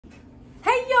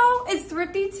it's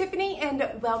Thrifty Tiffany and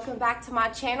welcome back to my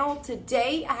channel.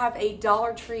 Today I have a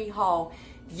Dollar Tree haul.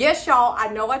 Yes, y'all, I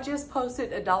know I just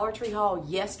posted a Dollar Tree haul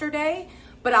yesterday,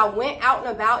 but I went out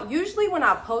and about. Usually when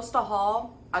I post a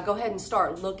haul, I go ahead and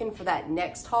start looking for that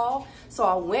next haul. So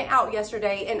I went out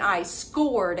yesterday and I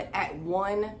scored at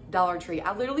one Dollar Tree.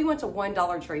 I literally went to one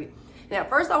Dollar Tree. And at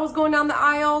first I was going down the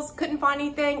aisles, couldn't find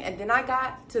anything, and then I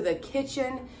got to the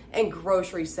kitchen and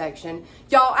grocery section.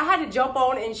 Y'all, I had to jump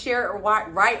on and share it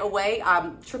right away.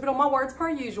 I'm tripping on my words per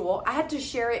usual. I had to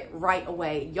share it right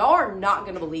away. Y'all are not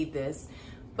gonna believe this,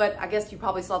 but I guess you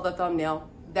probably saw the thumbnail.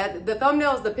 The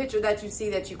thumbnail is the picture that you see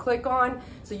that you click on.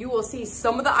 So you will see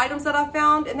some of the items that I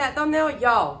found in that thumbnail.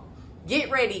 Y'all, get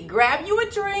ready, grab you a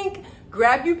drink,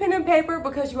 grab your pen and paper,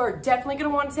 because you are definitely gonna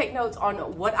want to take notes on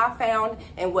what I found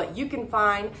and what you can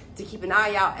find to keep an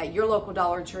eye out at your local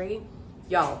Dollar Tree.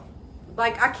 Y'all,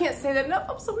 like, I can't say that enough.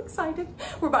 I'm so excited.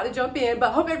 We're about to jump in,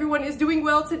 but hope everyone is doing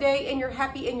well today and you're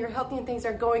happy and you're healthy and things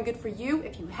are going good for you.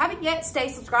 If you haven't yet, stay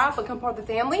subscribed, become part of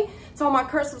the family. To all my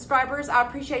current subscribers, I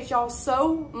appreciate y'all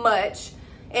so much.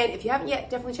 And if you haven't yet,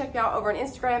 definitely check me out over on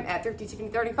Instagram at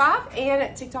ThriftyTiffany35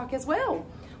 and TikTok as well.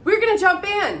 We're gonna jump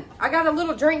in. I got a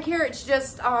little drink here. It's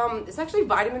just, it's actually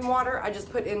vitamin water. I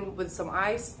just put in with some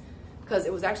ice because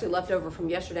it was actually left over from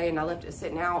yesterday and I left it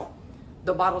sitting out.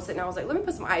 The bottle sitting out. I was like, let me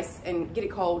put some ice and get it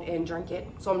cold and drink it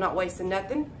so I'm not wasting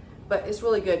nothing. But it's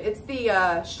really good. It's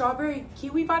the strawberry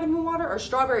kiwi vitamin water or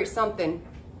strawberry something.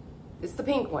 It's the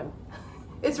pink one.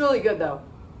 It's really good though.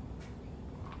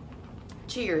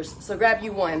 Cheers. So grab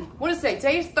you one. What to say?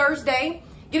 Today is Thursday.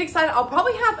 Get excited. I'll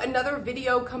probably have another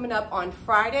video coming up on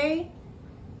Friday.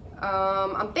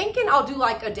 I'm thinking I'll do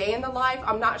like a day in the life.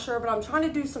 I'm not sure, but I'm trying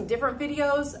to do some different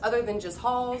videos other than just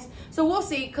hauls. So we'll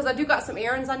see, because I do got some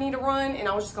errands I need to run and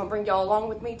I was just gonna bring y'all along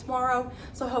with me tomorrow.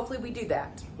 So hopefully we do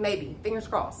that. Maybe, fingers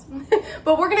crossed.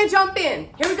 But we're gonna jump in.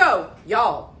 Here we go,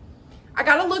 y'all. I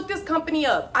gotta look this company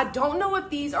up. I don't know if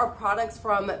these are products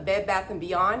from Bed Bath &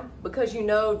 Beyond, because you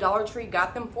know Dollar Tree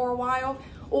got them for a while,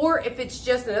 or if it's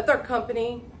just another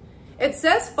company. It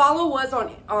says follow us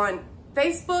on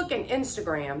Facebook and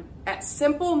Instagram at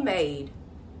simplemade.com.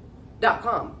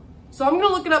 So I'm gonna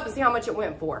look it up and see how much it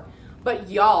went for. But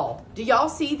y'all, do y'all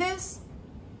see this?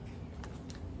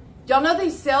 Y'all know they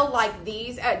sell like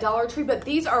these at Dollar Tree, but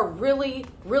these are really,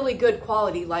 really good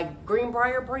quality, like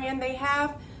Greenbrier brand they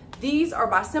have. These are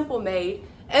by Simple Made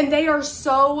and they are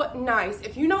so nice.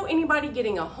 If you know anybody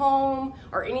getting a home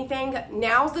or anything,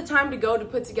 now's the time to go to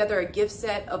put together a gift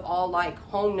set of all like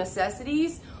home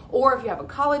necessities. Or if you have a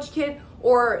college kid,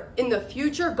 or in the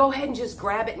future, go ahead and just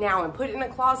grab it now and put it in a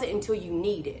closet until you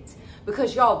need it.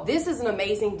 Because y'all, this is an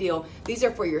amazing deal. These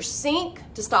are for your sink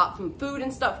to stop from food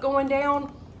and stuff going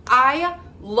down. I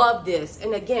love this.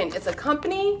 And again, it's a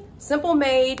company, Simple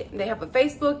Made. They have a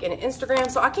Facebook and an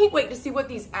Instagram. So I can't wait to see what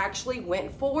these actually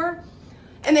went for.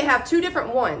 And they have two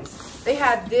different ones. They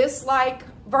have this like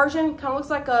version, kind of looks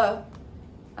like a,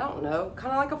 I don't know,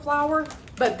 kind of like a flower,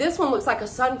 but this one looks like a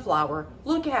sunflower.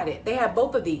 Look at it. They have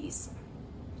both of these.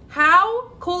 How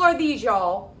cool are these,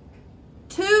 y'all?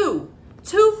 Two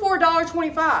for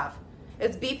 $1.25.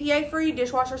 It's BPA free,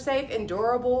 dishwasher safe, and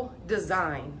durable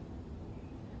design.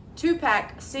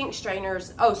 2-pack sink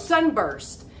strainers. Oh,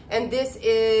 Sunburst. And this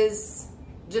is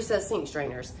just says sink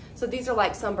strainers. So these are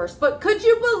like Sunburst. But could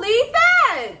you believe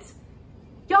that?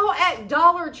 Y'all, at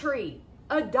Dollar Tree,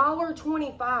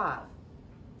 $1.25.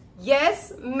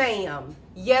 Yes, ma'am.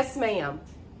 Yes, ma'am.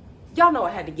 Y'all know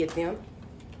I had to get them.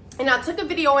 And I took a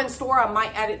video in store. I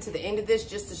might add it to the end of this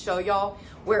just to show y'all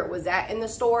where it was at in the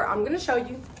store. I'm going to show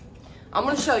you. I'm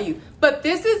going to show you. But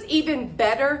this is even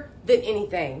better than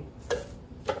anything.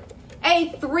 A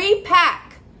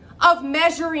 3-pack of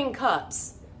measuring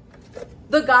cups.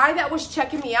 The guy that was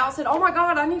checking me out said, oh my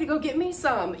God, I need to go get me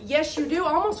some. Yes, you do.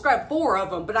 I almost grabbed 4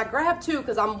 of them, but I grabbed 2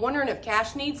 because I'm wondering if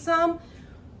Cash needs some.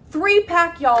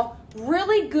 3-pack, y'all,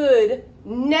 really good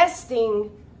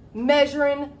nesting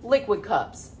measuring liquid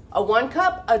cups. A 1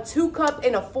 cup, a 2 cup,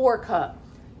 and a 4 cup.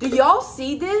 Do y'all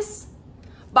see this?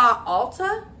 By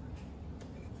Ulta?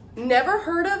 Never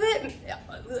heard of it?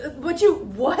 But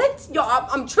what? Y'all,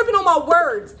 I'm tripping on my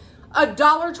words.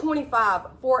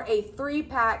 $1.25 for a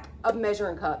 3-pack of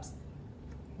measuring cups.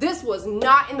 This was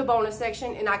not in the bonus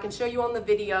section, and I can show you on the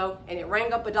video, and it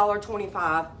rang up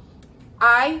 $1.25.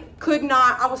 I could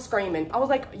not, I was screaming. I was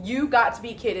like, you got to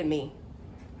be kidding me.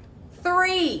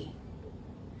 3.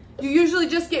 You usually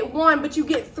just get 1, but you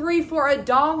get 3 for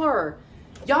 $1.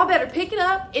 Y'all better pick it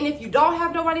up. And if you don't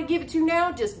have nobody to give it to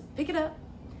now, just pick it up,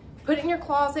 put it in your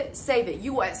closet, save it.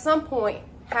 You will at some point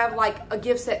have like a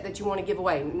gift set that you want to give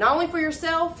away. Not only for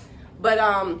yourself, but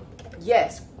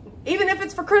yes, Even if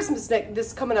it's for Christmas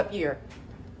this coming up year.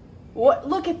 What?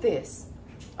 Look at this.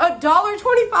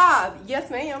 $1.25. Yes,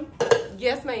 ma'am.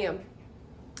 Yes, ma'am.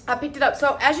 I picked it up.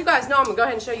 So as you guys know, I'm gonna go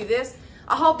ahead and show you this.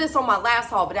 I hauled this on my last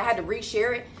haul, but I had to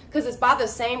reshare it because it's by the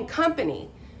same company.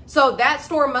 So that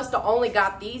store must have only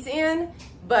got these in,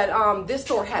 but this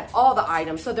store had all the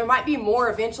items. So there might be more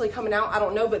eventually coming out. I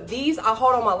don't know, but these I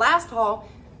hauled on my last haul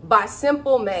by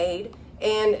Simple Made,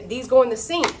 and these go in the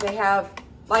sink. They have,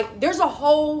 like, there's a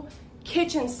whole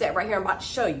kitchen set right here I'm about to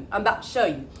show you. I'm about to show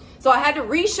you. So I had to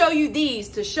re-show you these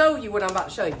to show you what I'm about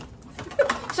to show you.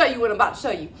 Show you what I'm about to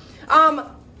show you.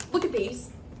 Look at these.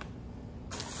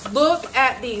 Look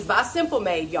at these by Simple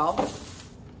Made, y'all.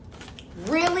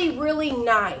 Really, really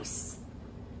nice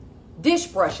dish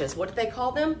brushes. What do they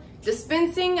call them?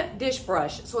 Dispensing dish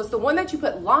brush. So it's the one that you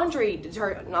put laundry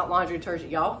detergent, not laundry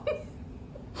detergent, y'all.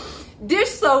 Dish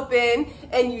soap in,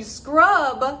 and you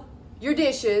scrub your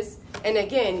dishes. And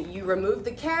again, you remove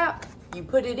the cap, you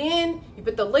put it in, you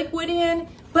put the liquid in.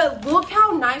 But look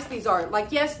how nice these are.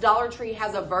 Like, yes, Dollar Tree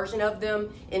has a version of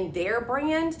them in their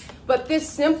brand, but this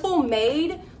Simple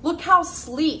Made, look how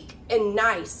sleek and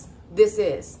nice this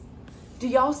is. Do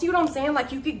y'all see what I'm saying?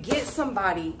 Like, you could get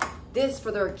somebody this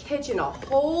for their kitchen, a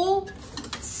whole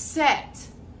set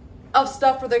of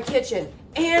stuff for their kitchen,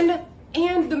 and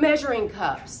the measuring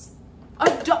cups.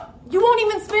 You won't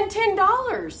even spend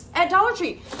 $10 at Dollar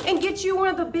Tree and get you one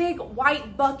of the big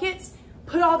white buckets,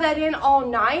 put all that in all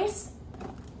nice.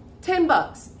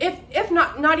 $10, if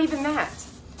not even that.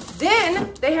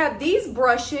 Then they have these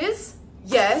brushes.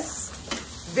 Yes,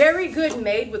 very good,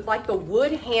 made with like the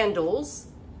wood handles.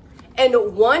 And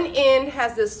one end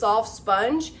has this soft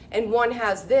sponge and one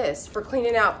has this for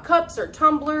cleaning out cups or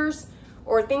tumblers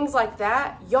or things like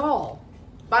that. Y'all,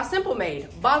 by Simple Made,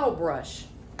 bottle brush.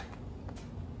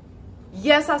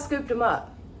 Yes, I scooped them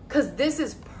up because this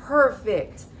is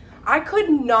perfect. I could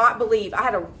not believe, I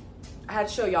had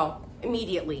to show y'all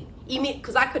immediately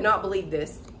because I could not believe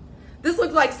this. This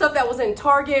looked like stuff that was in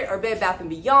Target or Bed Bath &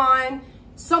 Beyond.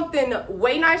 Something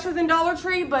way nicer than Dollar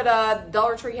Tree, but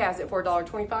Dollar Tree has it for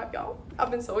 $1.25, y'all. I've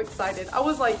been so excited. I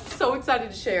was like so excited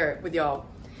to share it with y'all.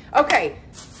 Okay,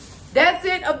 that's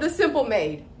it of the Simple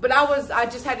Made, but I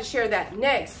just had to share that.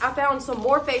 Next, I found some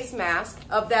more face masks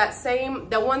of that same,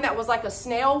 the one that was like a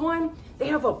snail one. They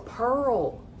have a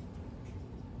pearl.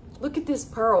 Look at this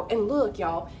pearl, and look,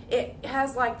 y'all, it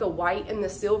has like the white and the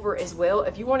silver as well.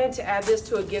 If you wanted to add this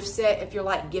to a gift set, if you're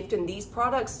like gifting these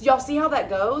products, y'all see how that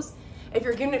goes? If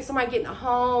you're giving it to somebody getting a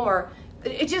home, or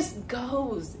it just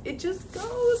goes.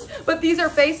 But these are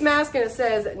face masks, and it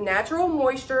says Natural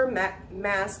Moisture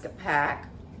Mask Pack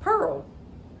Pearl.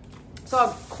 So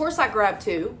of course I grabbed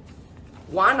two.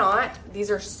 Why not? These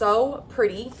are so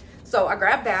pretty. So I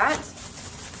grabbed that.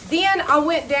 Then I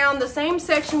went down the same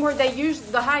section where they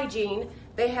used the hygiene.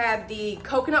 They had the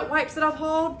coconut wipes that I've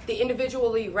hauled, the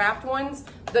individually wrapped ones,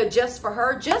 the Just for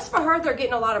Her. Just for Her, they're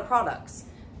getting a lot of products.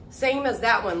 Same as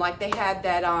that one, like they had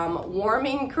that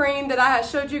warming cream that I had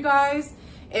showed you guys,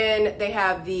 and they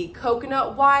have the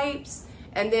coconut wipes,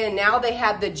 and then now they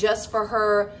have the Just for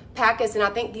Her packets, and I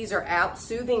think these are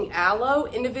Soothing Aloe,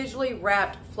 individually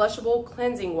wrapped flushable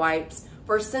cleansing wipes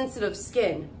for sensitive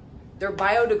skin. They're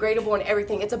biodegradable and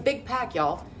everything. It's a big pack,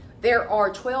 y'all. There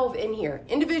are 12 in here,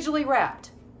 individually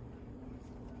wrapped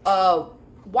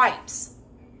wipes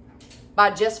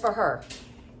by Just for Her.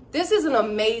 This is an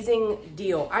amazing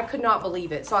deal. I could not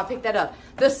believe it, so I picked that up.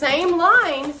 The same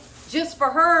line, Just for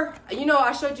Her, you know,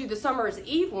 I showed you the Summer's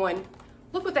Eve one.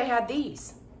 Look what they had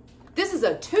these. This is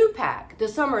a 2-pack. The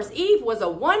Summer's Eve was a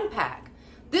 1-pack.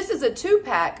 This is a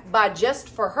 2-pack by Just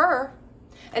for Her,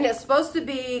 and it's supposed to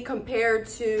be compared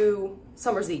to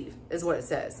Summer's Eve, is what it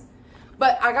says.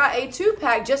 But I got a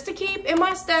 2-pack just to keep in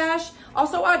my stash.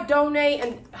 Also, I donate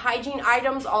and hygiene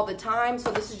items all the time,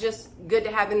 so this is just good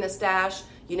to have in the stash.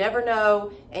 You never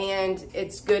know, and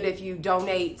it's good if you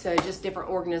donate to just different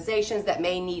organizations that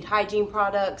may need hygiene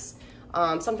products.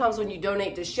 Sometimes when you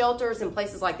donate to shelters and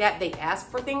places like that, they ask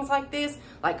for things like this,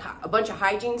 like a bunch of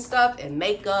hygiene stuff and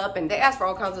makeup, and they ask for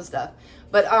all kinds of stuff.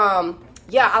 But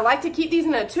yeah, I like to keep these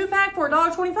in a 2-pack for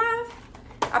 $1.25.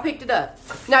 I picked it up.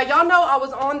 Now, y'all know I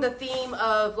was on the theme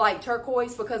of like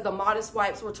turquoise because the Modest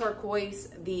wipes were turquoise.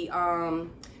 The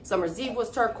Summer's Eve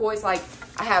was turquoise. Like,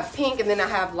 I have pink, and then I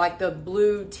have like the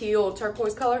blue, teal,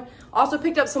 turquoise color. Also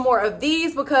picked up some more of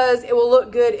these because it will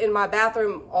look good in my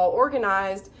bathroom all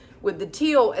organized with the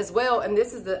teal as well. And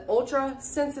this is the ultra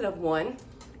sensitive one,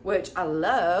 which I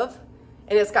love.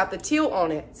 And it's got the teal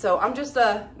on it. So I'm just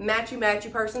a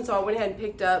matchy person. So I went ahead and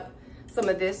picked up some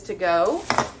of this to go.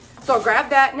 So I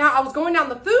grabbed that. Now I was going down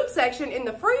the food section in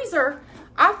the freezer.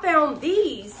 I found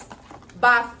these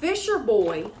by Fisher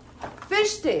Boy fish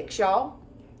sticks, y'all.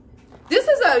 This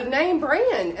is a name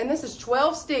brand, and this is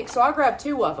 12 sticks, so I grabbed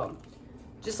 2 of them.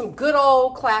 Just some good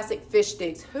old classic fish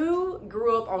sticks. Who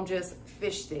grew up on just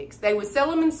fish sticks? They would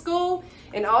sell them in school,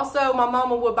 and also my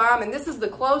mama would buy them, and this is the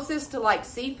closest to like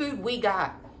seafood we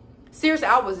got. Seriously,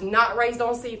 I was not raised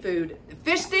on seafood.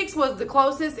 Fish sticks was the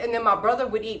closest, and then my brother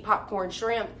would eat popcorn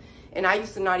shrimp, and I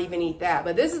used to not even eat that.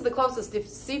 But this is the closest to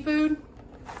seafood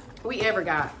we ever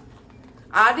got.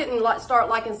 I didn't start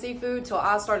liking seafood till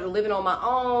I started living on my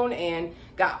own and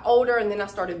got older, and then I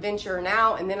started venturing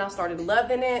out, and then I started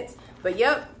loving it. But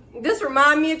yep, this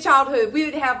reminded me of childhood. We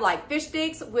would have like fish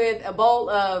sticks with a bowl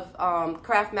of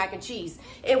Kraft mac and cheese.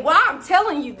 And why I'm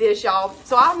telling you this, y'all,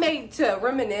 so I made to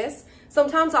reminisce.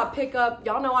 Sometimes I pick up,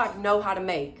 y'all know I know how to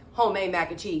make homemade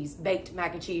mac and cheese, baked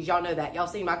mac and cheese. Y'all know that. Y'all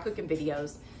seen my cooking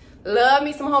videos. Love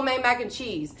me some homemade mac and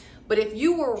cheese. But if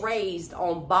you were raised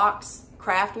on box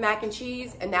Kraft mac and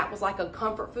cheese, and that was like a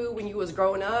comfort food when you was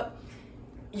growing up,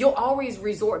 you'll always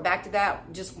resort back to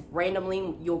that. Just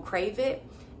randomly, you'll crave it.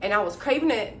 And I was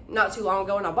craving it not too long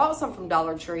ago, and I bought some from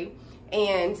Dollar Tree,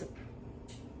 and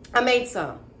I made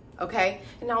some, okay?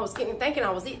 And I was thinking, I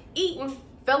was eating,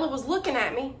 fella was looking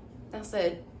at me. I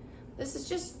said, this is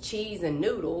just cheese and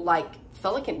noodle. Like,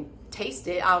 fella can taste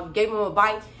it. I gave him a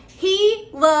bite. He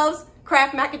loves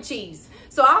Kraft mac and cheese.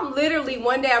 So I'm literally,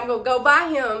 one day I'm gonna go buy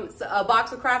him a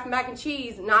box of Kraft mac and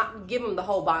cheese, not give him the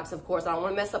whole box, of course. I don't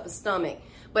wanna mess up his stomach.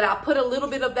 But I put a little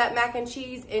bit of that mac and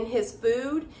cheese in his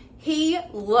food. He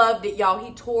loved it, y'all.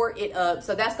 He tore it up.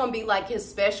 So that's gonna be like his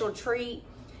special treat.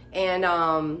 And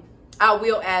I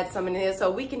will add some in here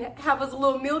so we can have us a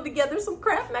little meal together, some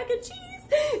Kraft mac and cheese.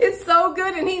 It's so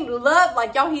good, and he loved,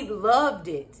 like, y'all, he loved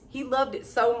it. He loved it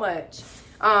so much.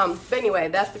 But anyway,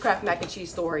 that's the Kraft mac and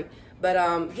cheese story. But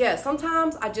yeah,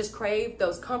 sometimes I just crave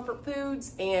those comfort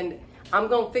foods, and I'm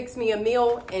gonna fix me a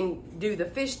meal and do the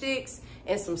fish sticks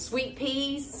and some sweet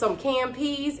peas, some canned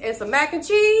peas, and some mac and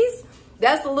cheese.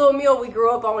 That's the little meal we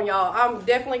grew up on, y'all. I'm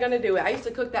definitely gonna do it. I used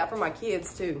to cook that for my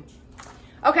kids too.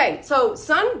 Okay, so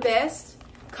Sunbest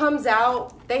comes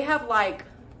out. They have like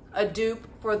a dupe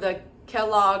for the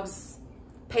Kellogg's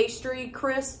pastry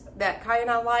crisp that Kai and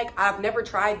I like. I've never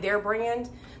tried their brand.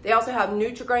 They also have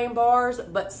Nutri-Grain bars,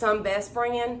 but Sunbest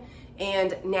brand.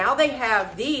 And now they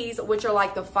have these, which are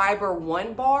like the Fiber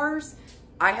One bars.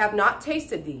 I have not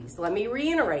tasted these. Let me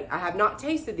reiterate, I have not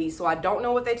tasted these, so I don't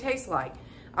know what they taste like.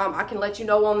 I can let you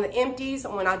know on the empties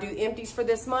when I do empties for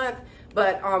this month,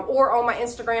 but or on my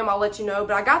Instagram, I'll let you know.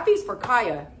 But I got these for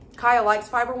Kaya. Kaya likes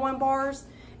Fiber One bars,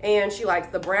 and she likes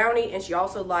the brownie, and she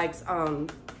also likes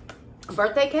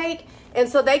birthday cake. And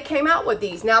so they came out with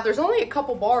these. Now there's only a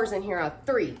couple bars in here,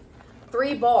 three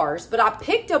bars, but I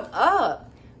picked them up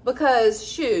because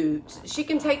shoot, she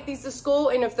can take these to school,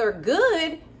 and if they're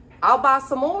good, I'll buy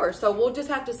some more. So we'll just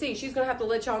have to see. She's gonna have to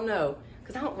let y'all know,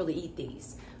 because I don't really eat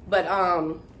these. But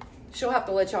she'll have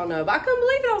to let y'all know. But I couldn't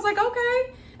believe it. I was like,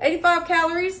 okay, 85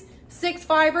 calories, 6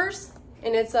 fibers,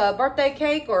 and it's a birthday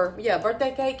cake, or yeah,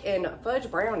 birthday cake and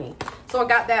fudge brownie. So I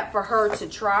got that for her to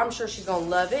try. I'm sure she's gonna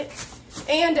love it.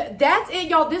 And that's it,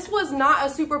 y'all. This was not a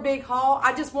super big haul.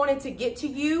 I just wanted to get to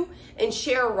you and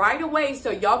share right away,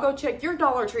 so y'all go check your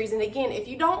Dollar Trees. And again, if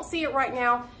you don't see it right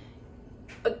now,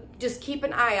 just keep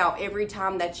an eye out every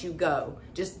time that you go.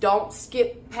 Just don't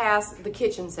skip past the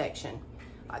kitchen section.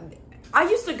 I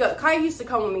used to go, Kaya used to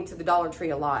come with me to the Dollar Tree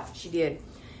a lot. She did.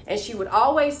 And she would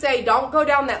always say, don't go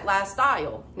down that last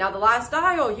aisle. Now, the last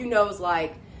aisle, you know, is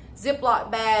like Ziploc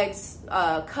bags,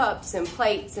 cups and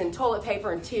plates and toilet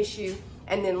paper and tissue.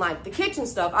 And then like the kitchen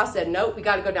stuff, I said, nope, we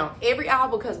got to go down every aisle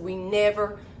because we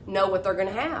never know what they're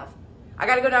going to have. I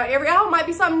got to go down every aisle. It might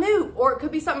be something new, or it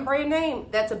could be something brand name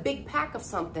that's a big pack of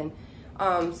something.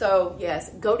 So yes,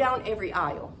 go down every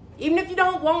aisle. Even if you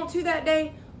don't want to that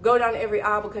day, go down every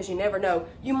aisle, because you never know.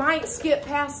 You might skip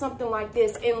past something like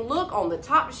this and look on the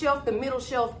top shelf, the middle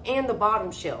shelf, and the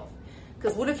bottom shelf.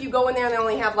 Because what if you go in there and they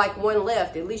only have like one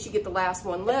left? At least you get the last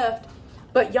one left.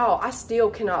 But y'all, I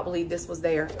still cannot believe this was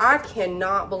there. I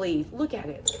cannot believe. Look at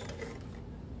it.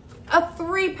 A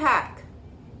 3-pack.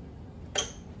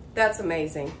 That's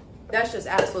amazing. That's just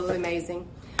absolutely amazing.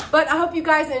 But I hope you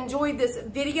guys enjoyed this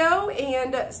video,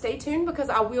 and stay tuned because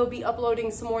I will be uploading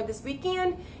some more this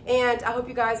weekend. And I hope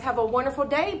you guys have a wonderful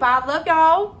day. Bye. Love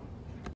y'all.